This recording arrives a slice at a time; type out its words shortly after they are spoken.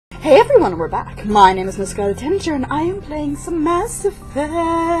Hey everyone, we're back. My name is Mesticle and I am playing some Mass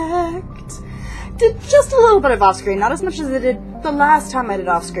Effect. Did just a little bit of off-screen, not as much as I did the last time I did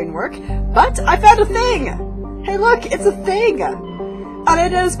off-screen work, but I found a thing! Hey look, it's a thing!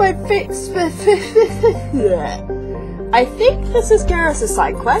 Unidentified face. I think this is Garrus'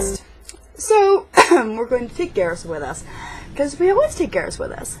 side quest, so we're going to take Garrus with us, because we always take Garrus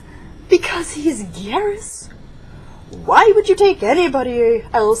with us, because he's Garrus. Why would you take anybody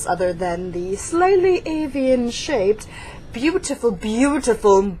else other than the slightly avian-shaped, beautiful,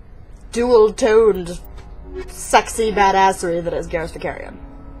 beautiful, dual-toned, sexy badassery that is Garrus Vicarian?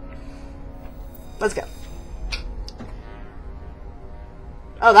 Let's go.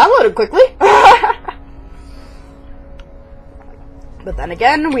 Oh, that loaded quickly! But then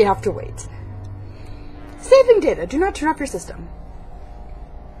again, we have to wait. Saving data. Do not turn off your system.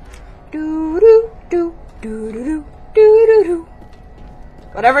 Do-do-do, do-do-do. Do-do-do.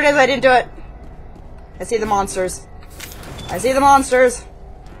 Whatever it is, I didn't do it. I see the monsters. I see the monsters.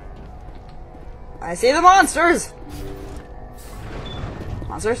 I see the monsters.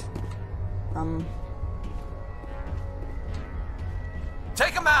 Monsters?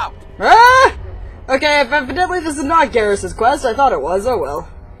 Take him out! Ah! Okay, if evidently this is not Garrus' quest, I thought it was. Oh well.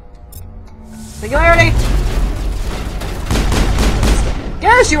 Singularity!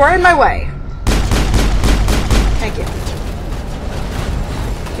 Garrus, you are in my way. Thank you.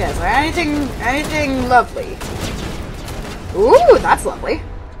 Okay, is there anything lovely? Ooh, that's lovely.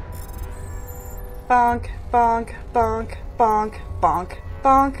 Bonk, bonk, bonk, bonk, bonk,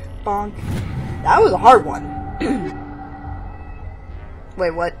 bonk, bonk. That was a hard one.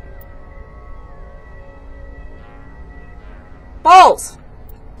 Wait, what? Balls!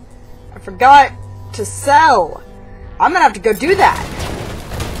 I forgot to sell. I'm gonna have to go do that.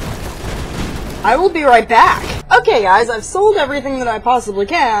 I will be right back. Okay guys, I've sold everything that I possibly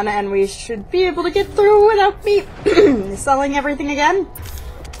can, and we should be able to get through without me selling everything again.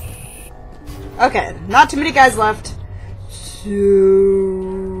 Okay, not too many guys left. So...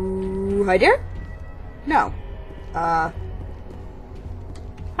 Hi dear? No. Hi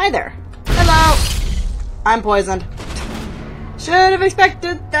there. Hello! I'm poisoned. Should have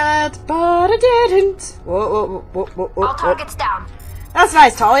expected that, but I didn't. Whoa, whoa, whoa, whoa, whoa. All targets down. That's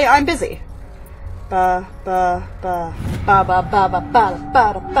nice, Tolly. I'm busy. Oh,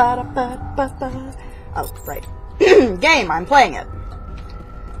 right. Game, I'm playing it.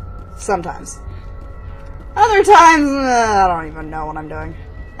 Sometimes. Other times, I don't even know what I'm doing.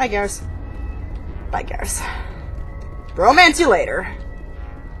 Hi, Garrus. Bye, Garrus. Romance you later.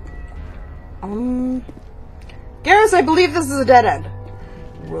 Garrus, I believe this is a dead end.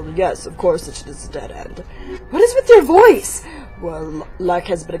 Well, yes, of course it is a dead end. What is with your voice? Well, like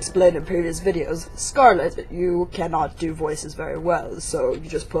has been explained in previous videos, Scarlet, you cannot do voices very well, so you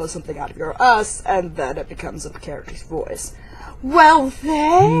just pull something out of your ass, and then it becomes a character's voice. Well,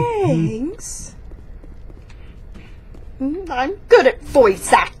 thanks. I'm good at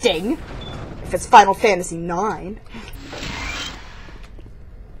voice acting. If it's Final Fantasy IX.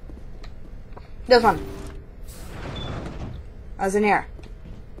 This one. I was in here.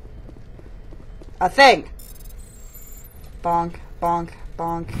 A thing. Bonk, bonk,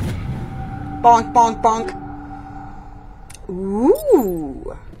 bonk. Bonk, bonk, bonk.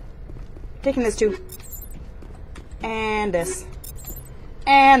 Ooh. Taking this too. And this.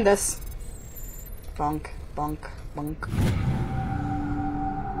 And this. Bonk, bonk, bonk.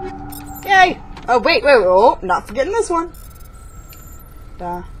 Yay! Oh, wait, wait, wait. Oh, not forgetting this one.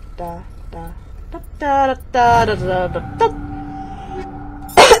 Da, da, da. Da, da, da, da, da, da, da.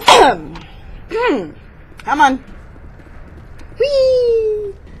 Come on.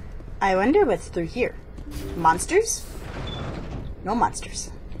 Whee! I wonder what's through here. Monsters? No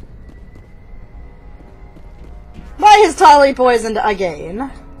monsters. Why is Tolly poisoned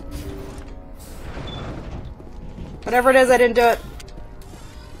again? Whatever it is, I didn't do it.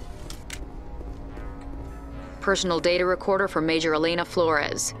 Personal data recorder for Major Elena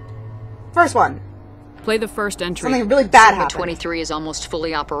Flores. First one. Play the first entry. Something really bad Sigma happened. 23 is almost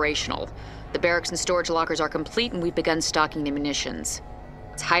fully operational. The barracks and storage lockers are complete, and we've begun stocking the munitions.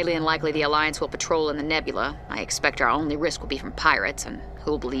 It's highly unlikely the Alliance will patrol in the nebula. I expect our only risk will be from pirates, and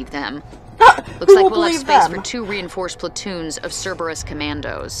who'll believe them? Looks like we'll have space for 2 reinforced platoons of Cerberus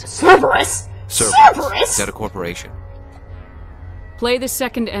commandos. Cerberus? Cerberus? Data Corporation. Play the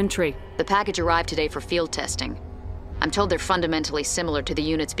second entry. The package arrived today for field testing. I'm told they're fundamentally similar to the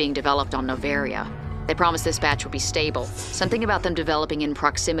units being developed on Novaria. They promised this batch would be stable. Something about them developing in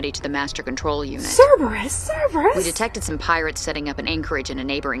proximity to the master control unit. Cerberus? Cerberus? We detected some pirates setting up an anchorage in a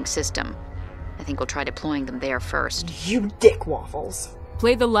neighboring system. I think we'll try deploying them there first. You dick waffles.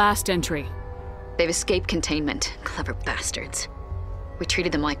 Play the last entry. They've escaped containment. Clever bastards. We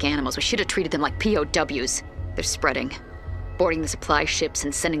treated them like animals. We should have treated them like POWs. They're spreading. Boarding the supply ships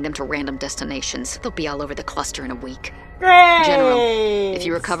and sending them to random destinations. They'll be all over the cluster in a week. Great! General, if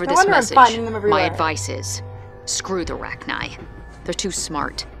you recover No this wonder I'm message, finding them everywhere. my advice is, screw the Rachni. They're too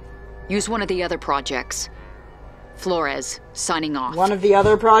smart. Use one of the other projects. Flores, signing off. One of the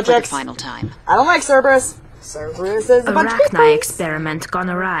other For the projects. final time. I don't like Cerberus. Cerberus is a bunch of Arachni creepers. experiment gone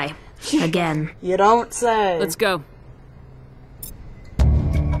awry. Again. You don't say. Let's go.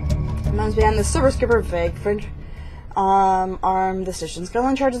 Reminds me, I'm the Silver Skipper, vague French. Arm the station. Scuttle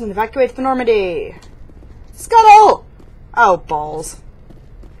on charges and evacuate the Normandy. Scuttle! Oh, balls.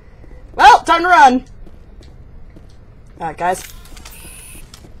 Well, time to run. Alright, guys.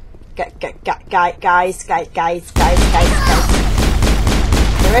 Guys. Get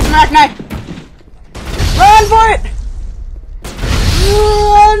away from Arachni! Run for it!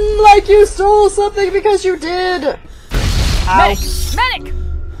 Run like you stole something because you did! Ow. Medic!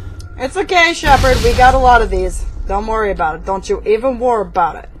 It's okay, Shepard. We got a lot of these. Don't worry about it. Don't you even worry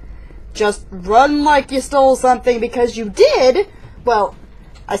about it. Just run like you stole something because you did. Well,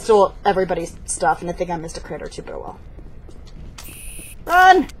 I stole everybody's stuff, and I think I missed a crate or two, but well.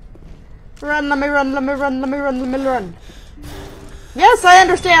 Run! Run, let me run, let me run, let me run, let me run. Yes, I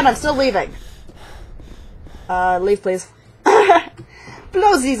understand. I'm still leaving. Leave, please.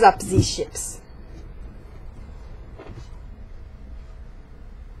 Blow these up, these ships.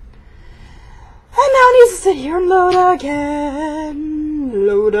 And now I need to sit here and load again.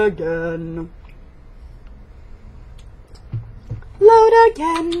 Load again. Load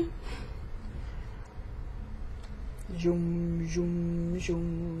again. Zoom, zoom,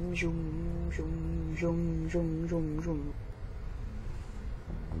 zoom, zoom, zoom, zoom, zoom, zoom, zoom.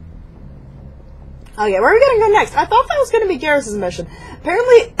 Okay, where are we gonna go next? I thought that was gonna be Garrus's mission.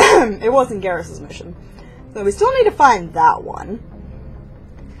 Apparently, it wasn't Garrus's mission. So we still need to find that one.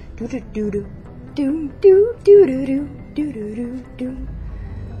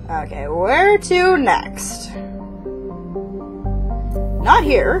 Okay, where to next? Not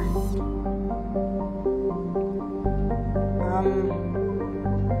here.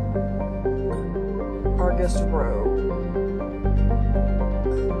 Argus Row.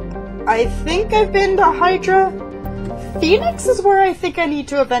 I think I've been to Hydra. Phoenix is where I think I need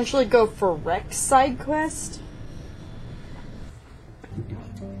to eventually go for Rex side quest.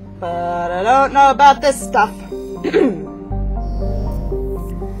 But I don't know about this stuff.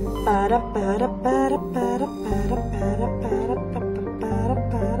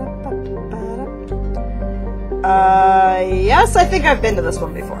 Yes, I think I've been to this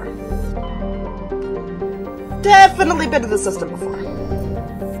one before. Definitely been to the system before.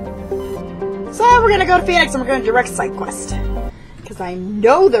 So we're gonna go to Phoenix and we're gonna do Rex side quest. Because I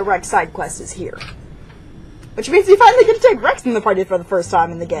know the Rex side quest is here. Which means you finally get to take Rex in the party for the first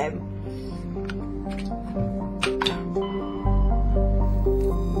time in the game.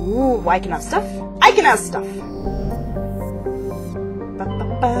 Ooh, I can have stuff. I can have stuff.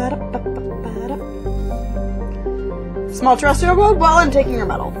 Small terrestrial world, well, I'm taking your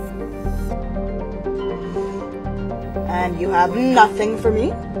metal. And you have nothing for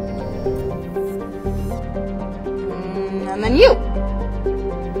me. And then you.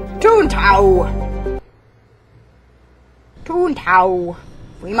 Toontown. Toontown.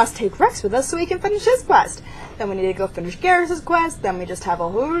 We must take Rex with us so we can finish his quest. Then we need to go finish Garrus's quest. Then we just have a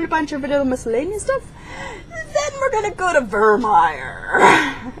whole bunch of little miscellaneous stuff. Then we're gonna go to Vermeer.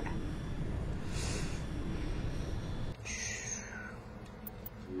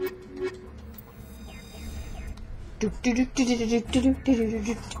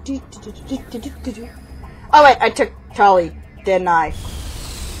 Oh wait, I took Charlie, didn't I?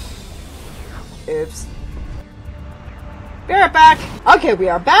 Oops. Be right back. Okay, we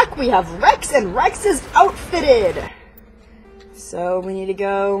are back. We have Rex, and Rex is outfitted. So we need to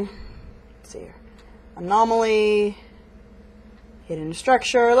go. Let's see here. Anomaly. Hidden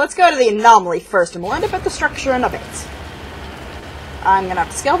structure. Let's go to the anomaly first, and we'll end up at the structure in a bit. I'm gonna have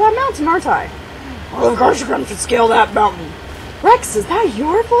to scale that mountain, aren't I? Well, of course you're going to scale that mountain. Rex, is that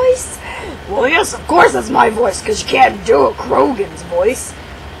your voice? Well, yes, of course that's my voice, because you can't do a Krogan's voice.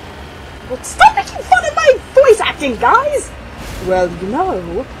 Well, stop making fun of my voice acting, guys! Well, you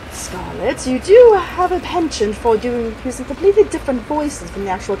know, Scarlet, you do have a penchant for using completely different voices from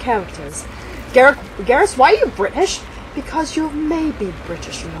the actual characters. Garrus, why are you British? Because you may be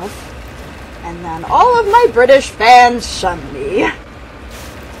British enough. And then all of my British fans shun me.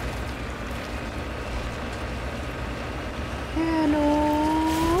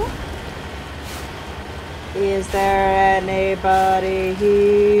 Hello? Is there anybody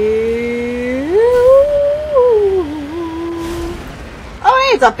here? Oh,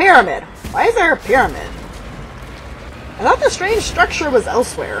 hey, it's a pyramid. Why is there a pyramid? I thought the strange structure was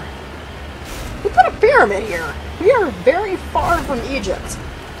elsewhere. Who put a pyramid here? We are very far from Egypt.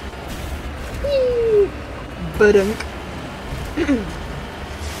 Whee! Badunk.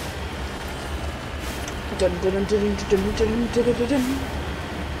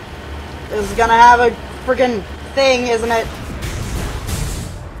 This is gonna have a friggin' thing, isn't it?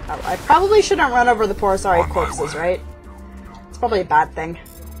 Oh, I probably shouldn't run over the poor sorry corpses, right? It's probably a bad thing.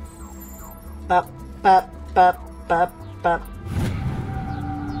 Bup, bup, bup, bup, bup.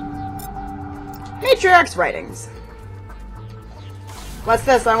 Matriarch's writings. What's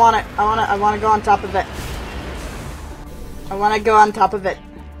this? I wanna go on top of it. I wanna go on top of it.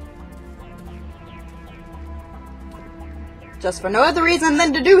 Just for no other reason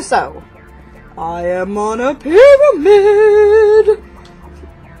than to do so. I am on a pyramid.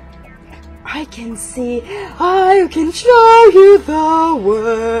 I can see, I can show you the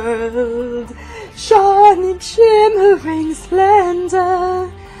world. Shining, shimmering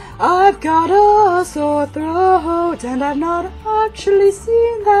splendor. I've got a sore throat and I've not actually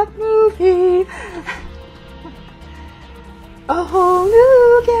seen that movie. A whole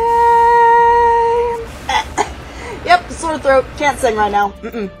new game. Yep, sore throat. Can't sing right now.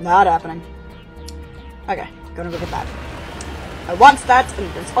 Not happening. Okay, gonna look at that. I want that,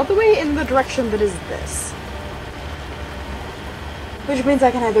 and it's all the way in the direction that is this. Which means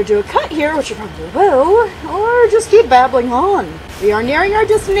I can either do a cut here, which I probably will, or just keep babbling on. We are nearing our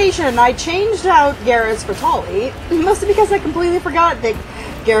destination. I changed out Garrus for Tolly, mostly because I completely forgot that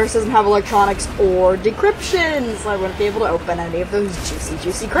Garrus doesn't have electronics or decryption, so I wouldn't be able to open any of those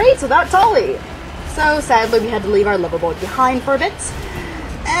juicy crates without Tolly. So sadly we had to leave our lover boy behind for a bit,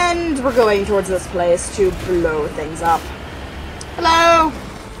 and we're going towards this place to blow things up. Hello!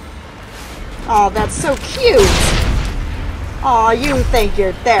 Oh, that's so cute! Aw, you think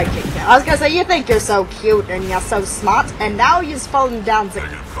you're there, kid. I was gonna say, you think you're so cute and you're so smart, and now you're just falling down to...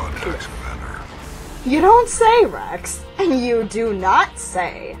 You don't say, Rex. And you do not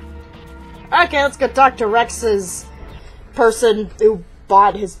say. Okay, let's go talk to Rex's person who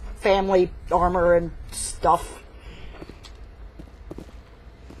bought his family armor and stuff.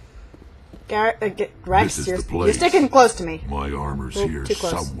 Rex, you're sticking close to me. My armor's here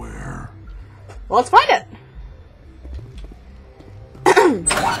somewhere. Well, let's find it.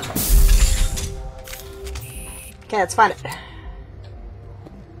 Okay, let's find it.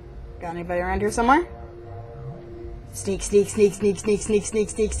 Got anybody around here somewhere? Sneak, sneak, sneak, sneak, sneak, sneak, sneak,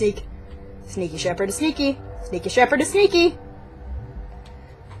 sneak, sneak. Sneaky shepherd is sneaky. Sneaky shepherd is sneaky.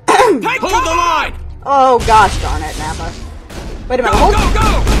 Hold the line! Oh gosh darn it, Nappa. Wait a minute. Go, go,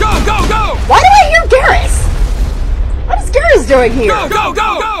 go! Go, go, go! Why do I hear Garrus? What is Garrus doing here? Go, go,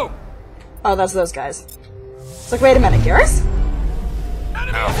 go, go! Oh, that's those guys. It's like, wait a minute, Garrus? Ha!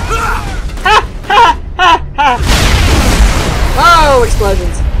 Ha! Ha! Ha! Whoa,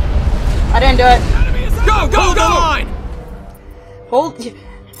 explosions. I didn't do it. Go, go, go! Line! Hold...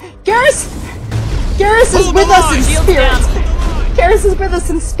 Garrus! Garrus is with us in spirit! Garrus is with us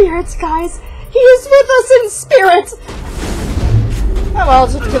in spirit, guys! He is with us in spirit! Oh well,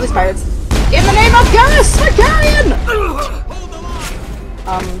 just have to kill these pirates. In the name of Garrus! Targaryen!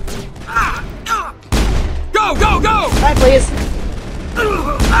 Go, go, go! Bye, please.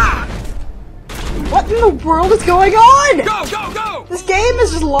 What in the world is going on? Go, go, go! This game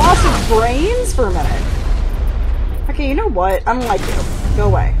has just lost its brains for a minute. Okay, you know what? I don't like you. Go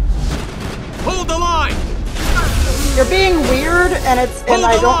away. Hold the line! You're being weird, and I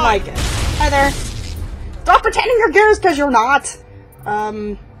don't like it. Hi there. Stop pretending you're Garrus because you're not.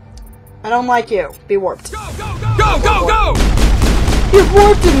 I don't like you. Be warped. Go, go, go! Go, go, go! You're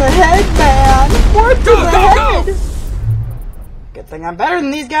warped in the head, man. Warped in the head. Go. Good thing I'm better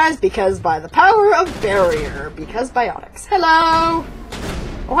than these guys, because by the power of barrier. Because biotics. Hello.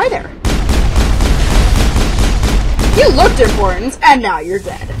 Oh, hi there. You looked important, and now you're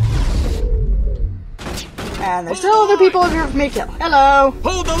dead. And there's still other people over here for me to kill. Hello.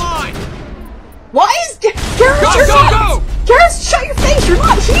 Hold the line! Why is Garrus? Go, You're go, not. go! Garrus, shut your face! You're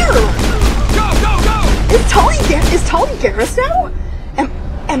not here. Go, go, go! Is Tully Garrus now?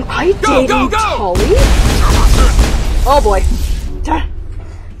 Am I dating Tully? Oh boy.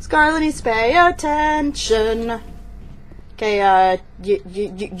 Scarlet needs to pay attention. Okay,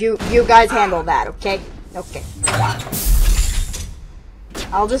 you guys handle that, okay? Okay.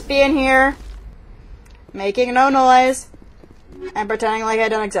 I'll just be in here, making no noise, and pretending like I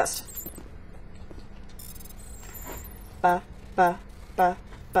don't exist. Ba, ba, ba,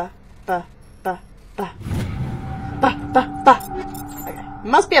 ba, ba, ba, ba. Okay,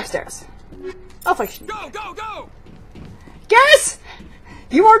 must be upstairs. Oh, fuck. Go, go, go! Garrus!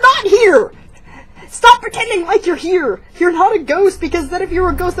 You are not here! Stop pretending like you're here! You're not a ghost, because then if you were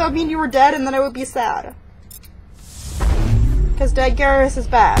a ghost, that would mean you were dead, and then I would be sad. Because dead Garrus is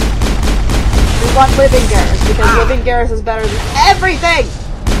bad. We want living Garrus, because living Garrus is better than everything!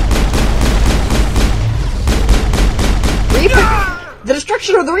 Reaper? The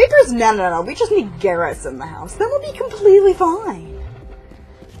destruction of the Reapers? No. We just need Garrus in the house. Then we'll be completely fine.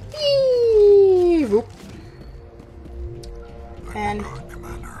 Eee, whoop. And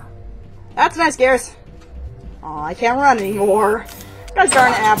that's nice, Garrus. Aw, I can't run anymore. Gosh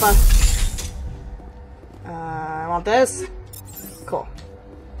darn it, Appa. I want this. Cool.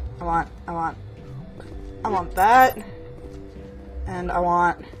 I want that. And I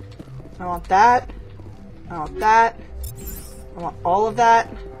want that. I want that. I want all of that.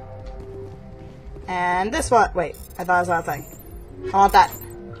 And this one. Wait, I thought it was that thing. I want that.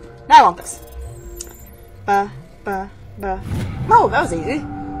 Now I want this. Oh, that was easy.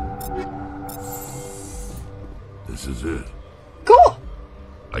 This is it. Cool!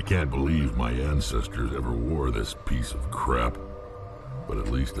 I can't believe my ancestors ever wore this piece of crap. But at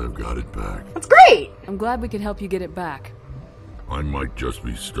least I've got it back. That's great! I'm glad we could help you get it back. I might just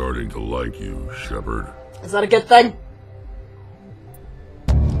be starting to like you, Shepard. Is that a good thing?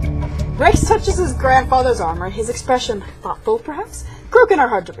 Rex touches his grandfather's armor, his expression, thoughtful perhaps, croaking are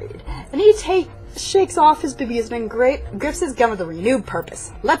hard to read, and he shakes off his bibbies and grips his gun with a renewed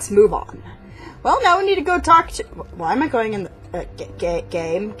purpose. Let's move on. Well, now we need to go talk to... Why am I going in the...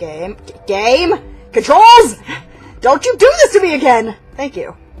 Game? Controls! Don't you do this to me again! Thank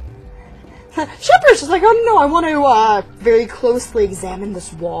you. Shepard's just like, oh no, I want to very closely examine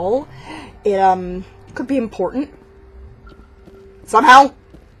this wall. It, could be important. Somehow.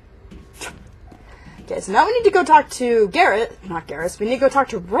 Okay, so now we need to go talk to not Garrus, we need to go talk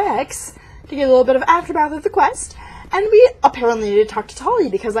to Rex to get a little bit of aftermath of the quest. And we apparently need to talk to Tolly,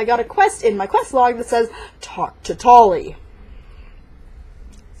 because I got a quest in my quest log that says, talk to Tolly.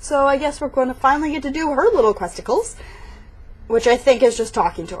 So I guess we're going to finally get to do her little questicles, which I think is just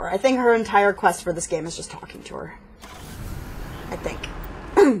talking to her. I think her entire quest for this game is just talking to her. I think.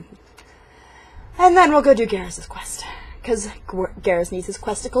 And then we'll go do Garrus' quest, because Garrus needs his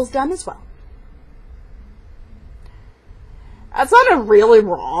questicles done as well. That sounded really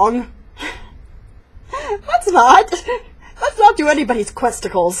wrong. Let's not do anybody's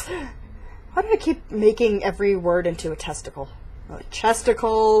questicles. Why do I keep making every word into a testicle? Like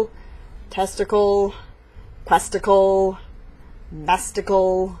chesticle, testicle, questicle,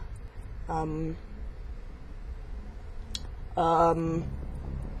 mesticle,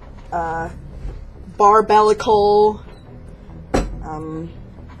 barbellicle,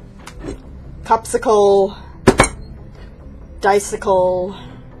 cupsicle, dicicle,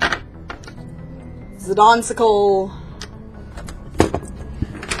 zidonsicle,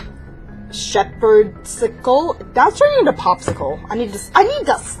 shepherdsicle. Now it's turning into popsicle. I need to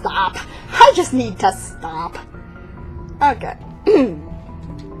stop. I just need to stop. Okay.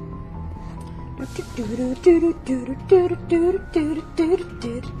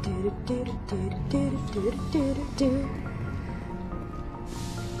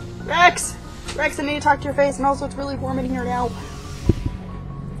 Rex! Rex, I need to talk to your face, and also it's really warm in here now.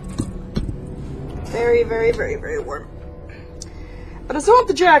 Very, very, very, very warm. But I still want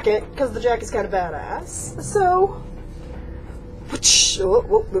the jacket, because the jacket's kind of badass. So...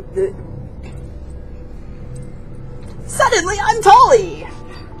 Suddenly, I'm Tolly!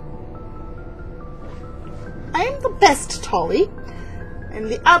 I am the best Tolly. I am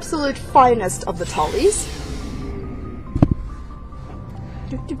the absolute finest of the Tollys.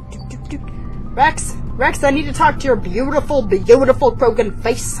 Rex, I need to talk to your beautiful, beautiful broken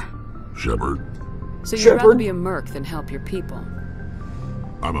face. Shepard. So you'd rather be a merc than help your people?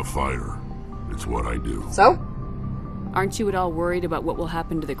 I'm a fighter. It's what I do. So? Aren't you at all worried about what will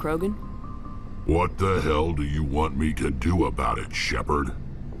happen to the Krogan? What the hell do you want me to do about it, Shepard?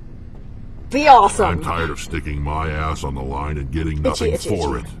 Be awesome. I'm tired of sticking my ass on the line and getting nothing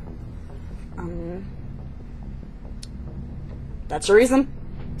for it. That's your reason?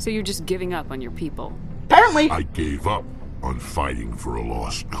 So you're just giving up on your people? Apparently. I gave up on fighting for a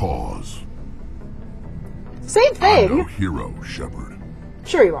lost cause. Same thing. I'm no hero, Shepard.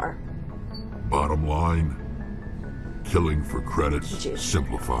 Sure you are. Bottom line, killing for credits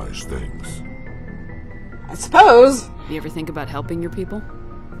simplifies things. I suppose. You ever think about helping your people?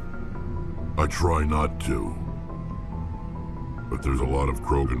 I try not to. But there's a lot of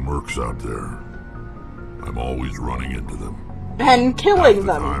Krogan mercs out there. I'm always running into them. And killing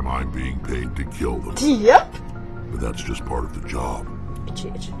them. Half the time I'm being paid to kill them. Yep. but that's just part of the job. Itchy,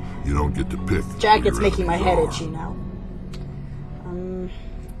 itchy. You don't get to pick. Jacket's who your making my head enemies are. itchy now.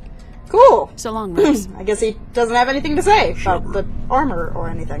 Cool. So long, Rex. I guess he doesn't have anything to say about the armor or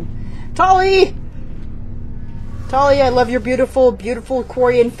anything. Tolly! Tolly, I love your beautiful, beautiful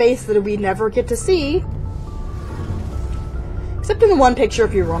Quarian face that we never get to see. Except in the one picture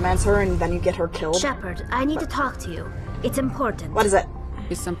if you romance her and then you get her killed. Shepard, I need to talk to you. It's important. What is it?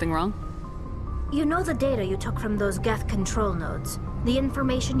 Is something wrong? You know the data you took from those Geth control nodes? The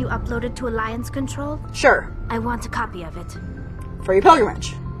information you uploaded to Alliance Control? Sure. I want a copy of it. For your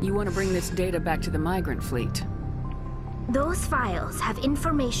pilgrimage. You want to bring this data back to the migrant fleet. Those files have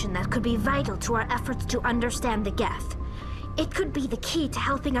information that could be vital to our efforts to understand the Geth. It could be the key to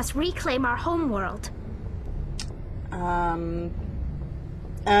helping us reclaim our homeworld. Oh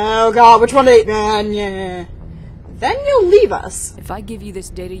god, which one did yeah. Then you'll leave us. If I give you this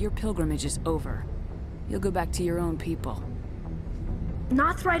data, your pilgrimage is over. You'll go back to your own people.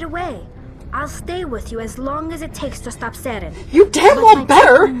 Not right away. I'll stay with you as long as it takes to stop Saren. You damn But well my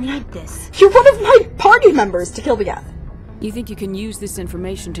better! people need this. You're one of my party members to kill the Geth. You think you can use this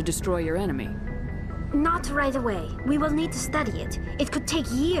information to destroy your enemy? Not right away. We will need to study it. It could take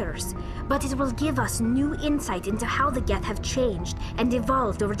years, but it will give us new insight into how the Geth have changed and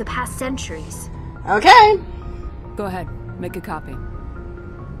evolved over the past centuries. Okay. Go ahead, make a copy.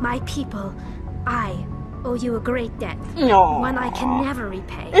 My people, I owe you a great debt. Aww. One I can never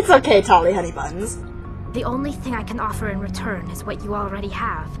repay. It's okay, Tolly Honey Buns. The only thing I can offer in return is what you already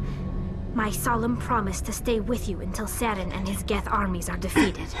have. My solemn promise to stay with you until Saren and his Geth armies are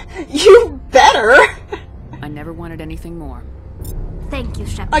defeated. You better! I never wanted anything more. Thank you,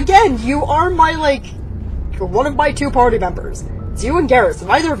 Shepard. Again, you are my, like, you're one of my two party members. It's you and Garrus. If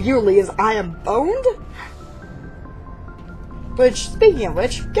either of you leaves, I am boned? Which, speaking of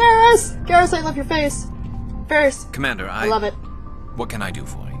which, Garrus! Garrus, I love your face. First, Commander, I love it. What can I do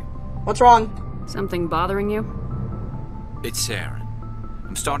for you? What's wrong? Something bothering you? It's Saren.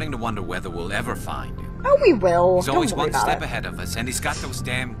 I'm starting to wonder whether we'll ever find him. Oh, we will. He's Don't always worry one about step it. ahead of us, and he's got those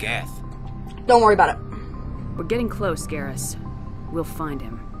damn Geth. Don't worry about it. We're getting close, Garrus. We'll find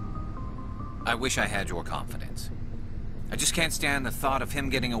him. I wish I had your confidence. I just can't stand the thought of him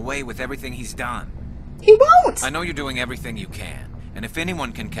getting away with everything he's done. He won't! I know you're doing everything you can, and if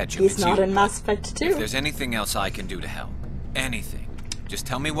anyone can catch him, He's it's not you. in Mass Effect 2. If there's anything else I can do to help, anything, just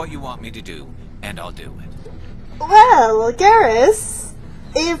tell me what you want me to do, and I'll do it. Well, Garrus,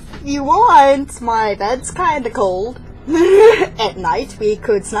 if you want, my bed's kinda cold. At night, we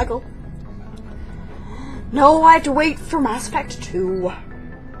could snuggle. No, I have to wait for Mass Effect 2.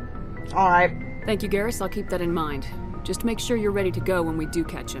 Alright. Thank you, Garrus. I'll keep that in mind. Just make sure you're ready to go when we do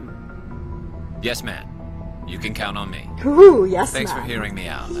catch him. Yes, ma'am. You can count on me. Ooh, yes, Thanks for ma'am. hearing me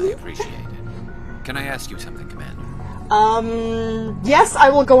out. I appreciate it. Can I ask you something, Commander? Yes, I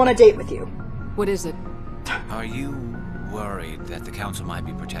will go on a date with you. What is it? Are you worried that the Council might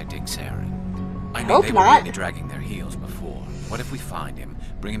be protecting Saren? I Hope they were not. really dragging their heels before. What if we find him,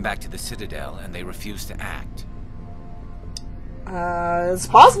 bring him back to the Citadel, and they refuse to act? It's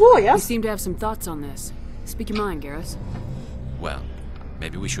possible, You yes. seem to have some thoughts on this. Speak your mind, Garrus. Well,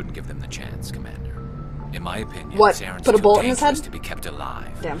 maybe we shouldn't give them the chance, Commander. In my opinion, What, Saren's put a too bullet in his dangerous head? to be kept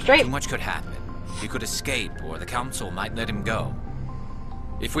alive. Damn straight. Too much could happen. He could escape, or the Council might let him go.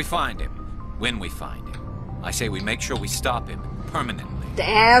 If we find him, when we find him, I say we make sure we stop him permanently.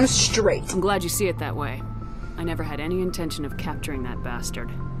 Damn straight. I'm glad you see it that way. I never had any intention of capturing that bastard.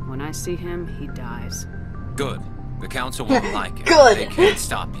 When I see him, he dies. Good. The Council won't like it. Good. They can't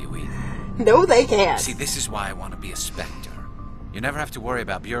stop you either. No, they can't. See, this is why I want to be a Spectre. You never have to worry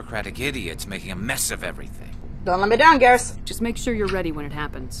about bureaucratic idiots making a mess of everything. Don't let me down, Garrus. Just make sure you're ready when it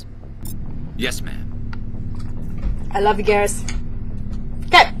happens. Yes, ma'am. I love you, Garrus.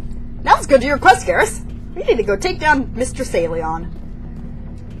 Okay, now let's go do your quest, Garrus. We need to go take down Mr. Salion.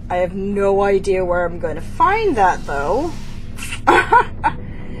 I have no idea where I'm going to find that, though.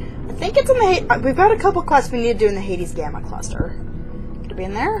 I think it's in the we've got a couple quests we need to do in the Hades Gamma cluster. Could it be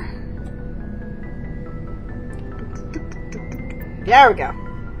in there? There we go.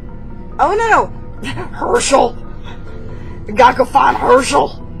 Oh, no! Herschel! We gotta go find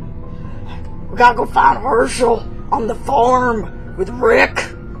Herschel! We gotta go find Herschel on the farm with Rick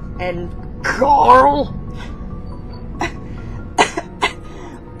and Carl.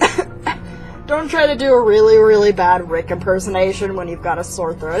 Don't try to do a really, really bad Rick impersonation when you've got a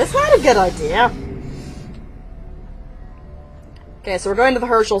sore throat. It's not a good idea. Okay, so we're going to the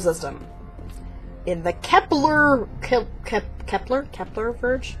Herschel system. In the Kepler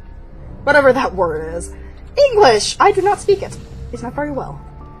Verge? Whatever that word is. English! I do not speak it. It's not very well.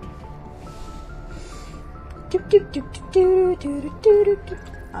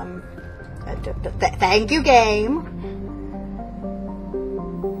 Thank you, game.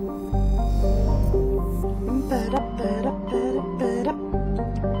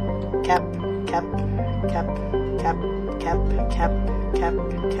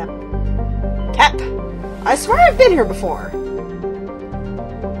 Cap. I swear I've been here before.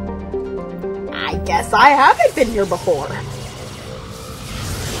 I guess I haven't been here before.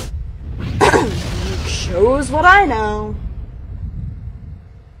 Shows what I know.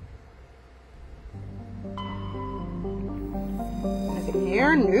 Nothing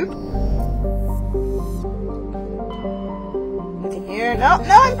here? Nope. Nothing here? No,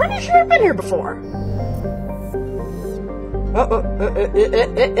 I'm pretty sure I've been here before.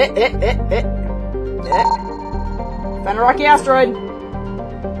 Found a rocky asteroid.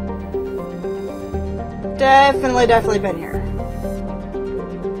 Definitely been here.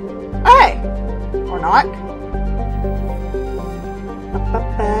 Oh, hey! Or not.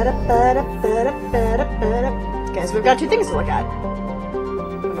 Okay, so we've got two things to look at.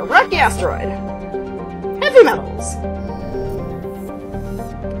 A rocky asteroid. Heavy metals.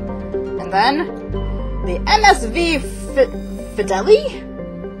 And then the MSV Fideli?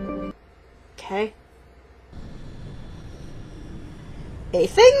 Okay. A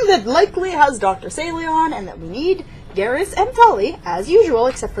thing that likely has Dr. Saleon and that we need Garrus and Tully, as usual,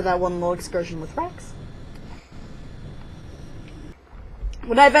 except for that one little excursion with Rex.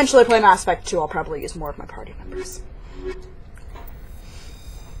 When I eventually play Mass Effect 2, I'll probably use more of my party members.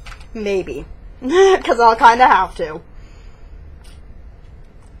 Maybe. Because I'll kinda have to.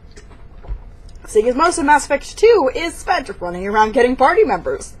 Seeing as most of Mass Effect 2 is spent running around getting party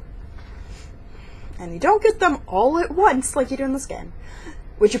members. And you don't get them all at once like you do in this game.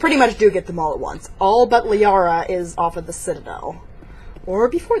 Which you pretty much do get them all at once. All but Liara is off of the Citadel. Or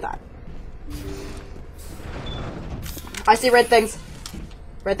before that. I see red things.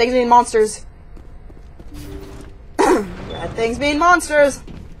 Red things mean monsters. Red things mean monsters.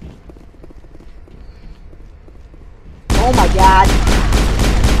 Oh my god.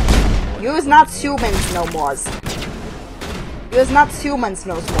 You is not humans no more. You is not humans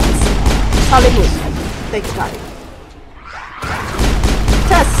no more. Tally move. Thank you, Tally.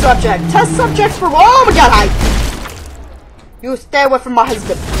 Test subject. Test subjects for. Oh my god, hi! You stay away from my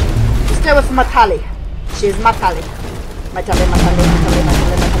husband. You stay away from my Tally. She is my Tally. My Tally, my Tally, my Tally, my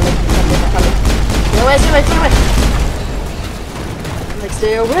Tally, my Tally, my Tally. Stay away, stay away, stay away. Like,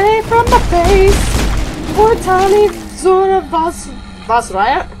 stay away from my face. Poor Tally Zora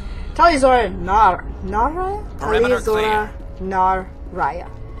Vasraya. Tally Zora Naraya? Tally Zora Naraya.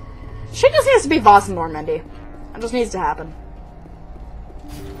 She just needs to be Voss in Normandy. It just needs to happen.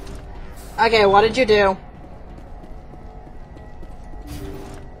 Okay, what did you do?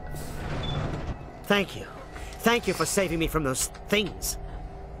 Thank you. Thank you for saving me from those things.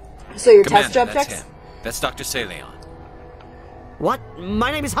 So your Commander, test subjects? that's him. That's Dr. Saleon. What?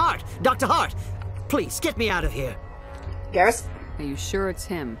 My name is Hart. Dr. Hart. Please, get me out of here. Garrus? Are you sure it's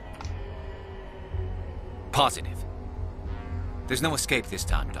him? Positive. There's no escape this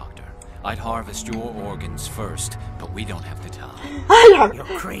time, Doctor. I'd harvest your organs first, but we don't have the time. You're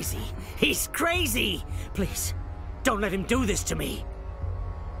crazy. He's crazy. Please, don't let him do this to me.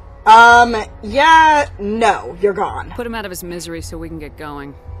 Yeah, no, you're gone. Put him out of his misery so we can get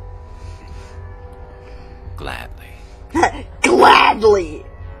going. Gladly. Gladly!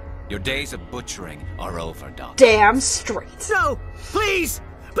 Your days of butchering are over, Doctor. Damn straight. No! Please!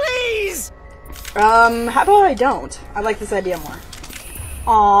 Please! How about I don't? I like this idea more.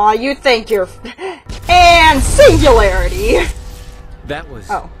 Aw, you think you're... And singularity! That was...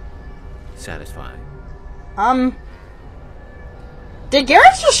 Oh. satisfying. Did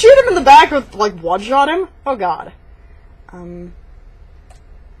Garrus just shoot him in the back with, like, one-shot him? Oh god.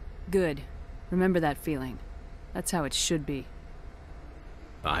 Good. Remember that feeling. That's how it should be.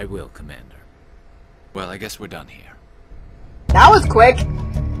 I will, Commander. Well, I guess we're done here. That was quick!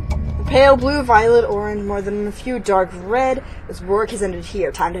 The pale blue, violet, orange, more than a few dark red. This work has ended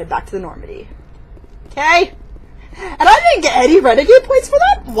here. Time to head back to the Normandy. Okay? And I didn't get any renegade points for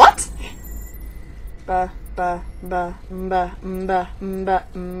that? What?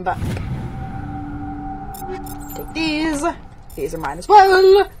 Take these. These are mine as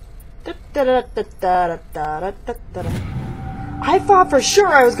well. I thought for sure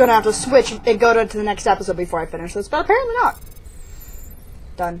I was gonna have to switch and go to the next episode before I finish this, but apparently not.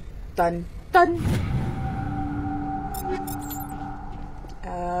 Done. Done. Done.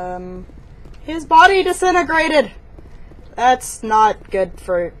 His body disintegrated. That's not good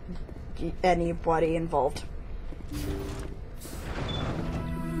for anybody involved.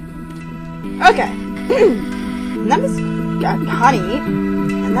 Okay. And that is honey.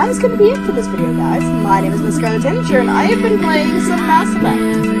 And that is going to be it for this video, guys. My name is Miss Scarlet Tanager, and I have been playing some Mass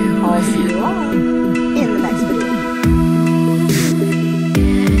Effect. I'll see you all